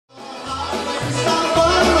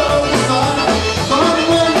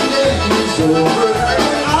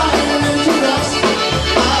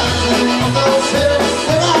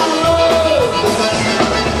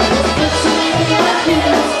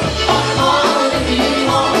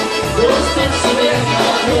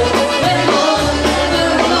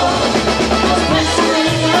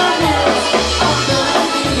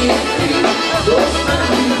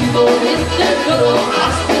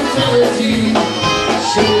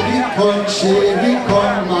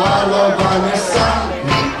Silikon, malowane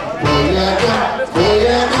sanki.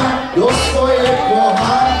 Pojedę do swojej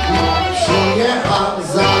kochanki. Przyjechał,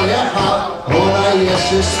 zajechał, ona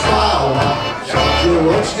jeszcze spała.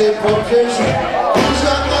 Żołącznie po piersi,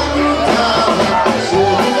 żadna lutała.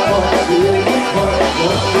 Silikon,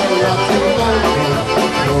 otwiera ty nogę.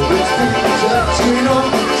 Powiedz mi, dziewczyno,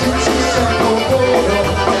 czy ci się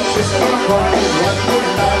pogodą? Wszystkie koty jak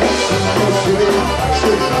podali, szybko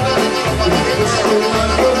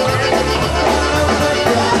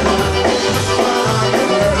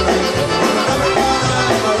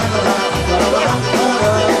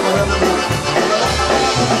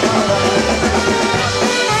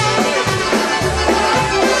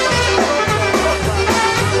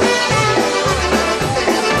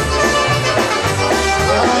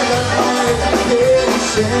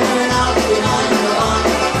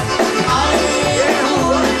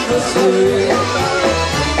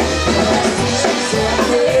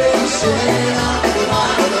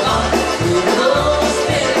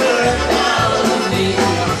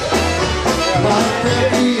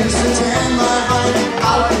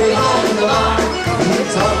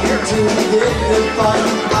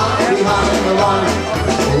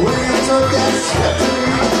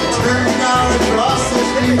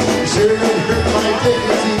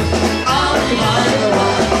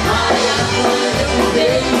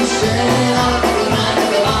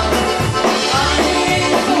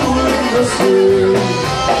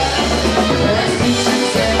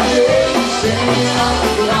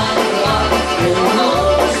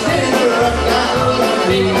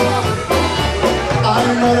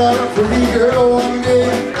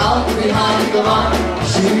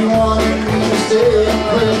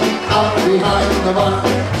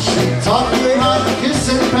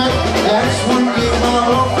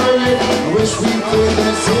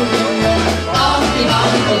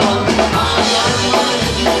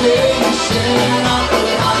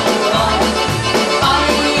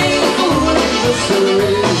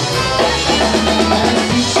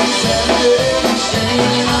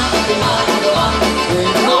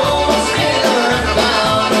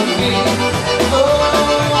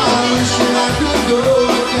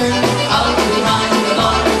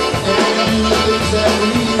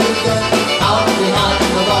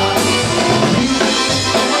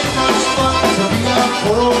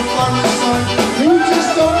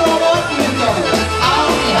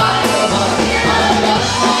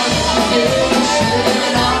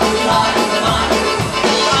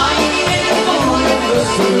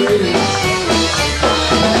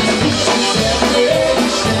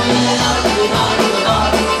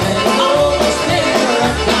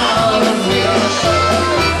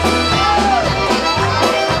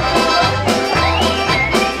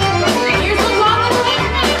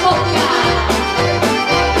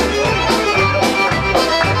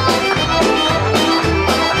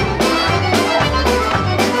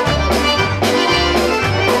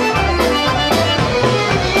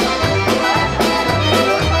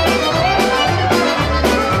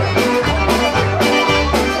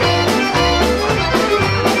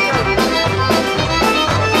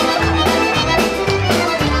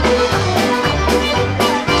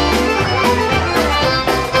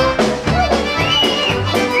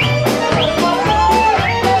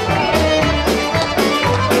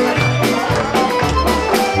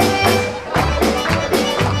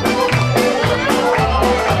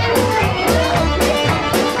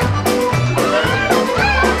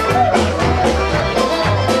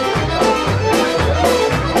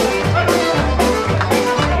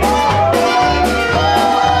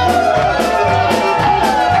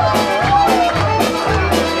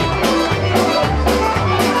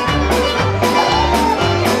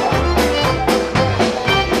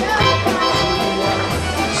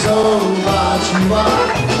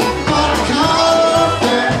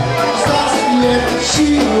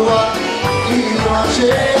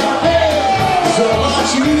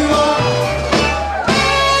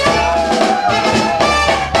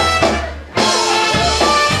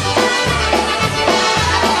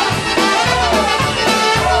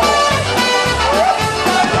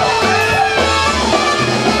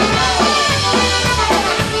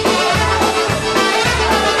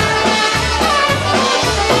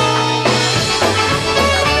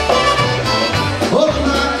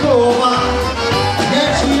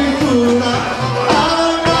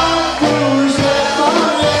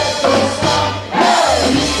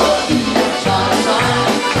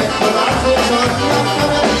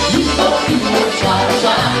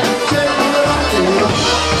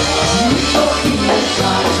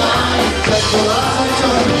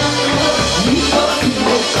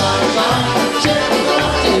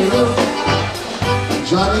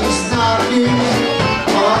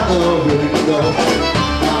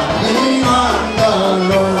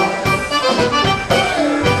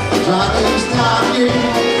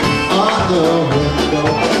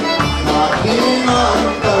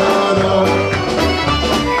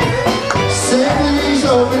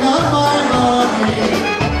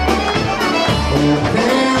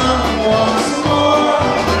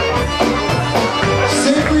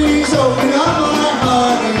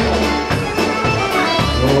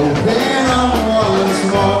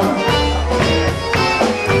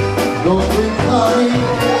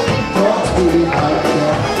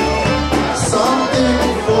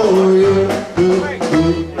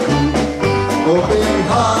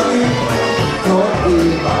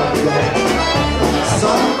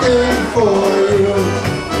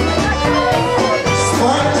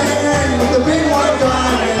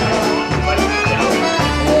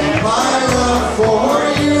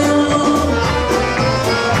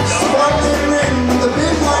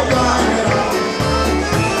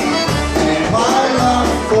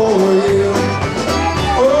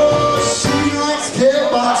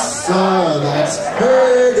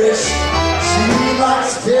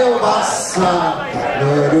kielbasa,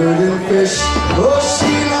 better than fish. Oh,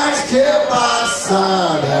 she likes kielbasa,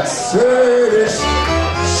 that's her dish.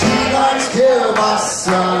 She likes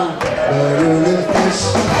kielbasa, better than fish.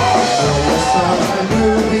 So let's start a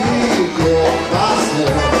movie, kielbasa.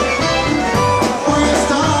 We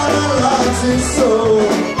start a life and soul.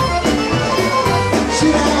 She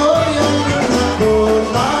never younger than gold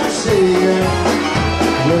like she,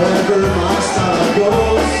 wherever my style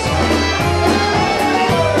goes.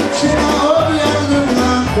 She never younger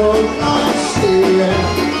than gold like she,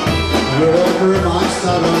 wherever my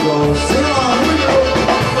style goes. Sing along, here we go.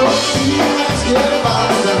 Oh, she likes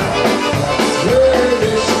kielbasa, that's her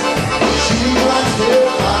dish. She likes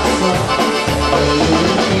kielbasa,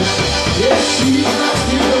 yeah, she likes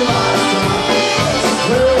kielbasa, that's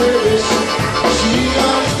her dish. She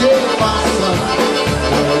likes kielbasa,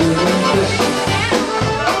 better than fish.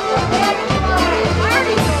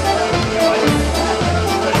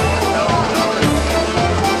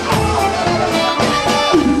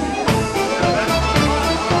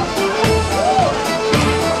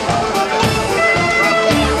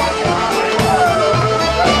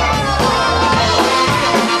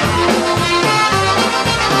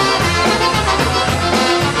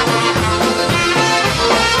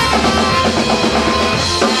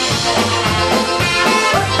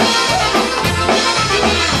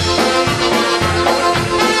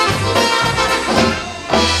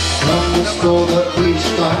 Someone stole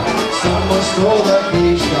that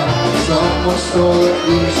Pbca. Someone stole that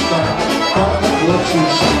Pbca from the butcher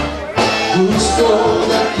shop. Who stole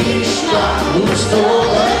that Pbca? Who stole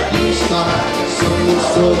that Pbca? Someone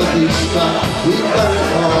stole the Pbca. We better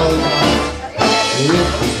call it out. It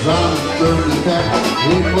was round the 30 pack.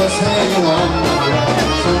 It was hanging on the ground.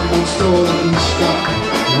 Someone stole the Pbca.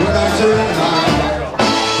 When I turned my back,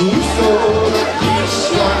 who stole that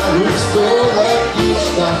Pbca? Who stole that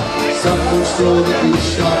Pbca? Someone stole the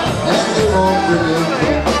Pbca, and they won't bring it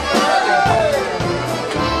back.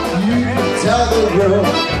 You can tell the world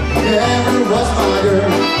never was my girl.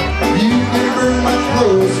 You can burn my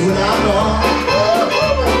clothes when I'm gone.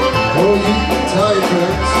 Oh, you can tell your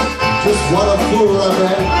friends just what a fool I've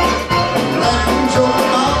been. Laugh and joke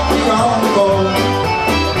about me on the phone.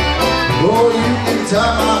 Oh, you can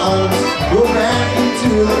tell my arms go back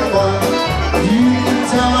into the fun. You can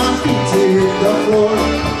tell my feet to hit the floor.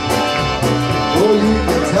 Oh, you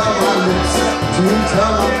can tell my lips to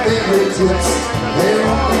tell my fingertips. They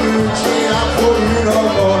won't be reaching out for you no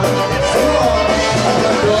more. So long,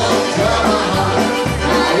 don't tell my heart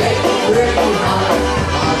I ain't breaking heart.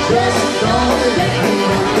 I just don't let me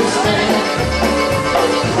understand.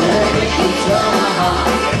 And if you tell my heart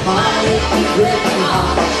I ain't breaking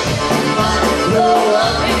heart, you might grow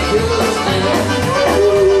up and kill this man.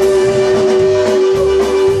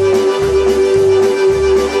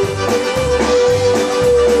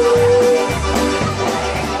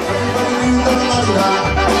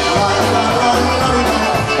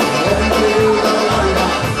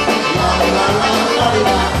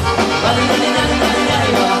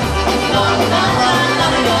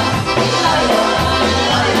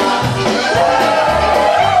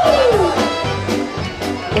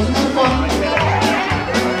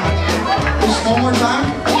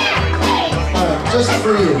 Just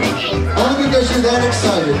for you. Only because you're that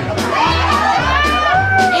excited.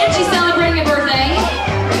 And she's celebrating a birthday.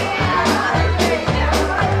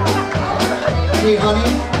 Hey,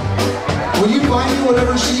 honey, will you buy me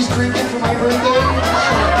whatever she's drinking for my birthday?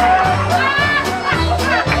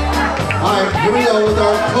 Alright, here we go with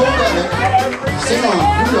our POLKA. Sing on,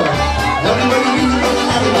 here we go. Everybody do the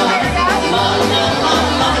la-la-la.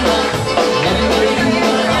 La-la-la-la-la. Everybody do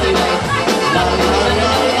the la-la-la.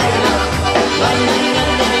 La-la-la-la-la.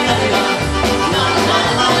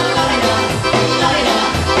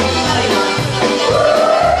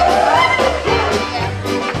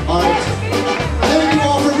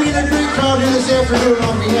 Afternoon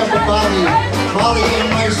on behalf of Mollie and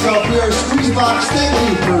myself, we are Squeezebox. Thank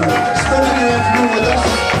you for spending your afternoon with us.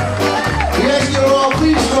 We ask you to all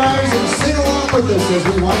please rise and sing along with us as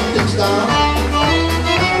we wind things down.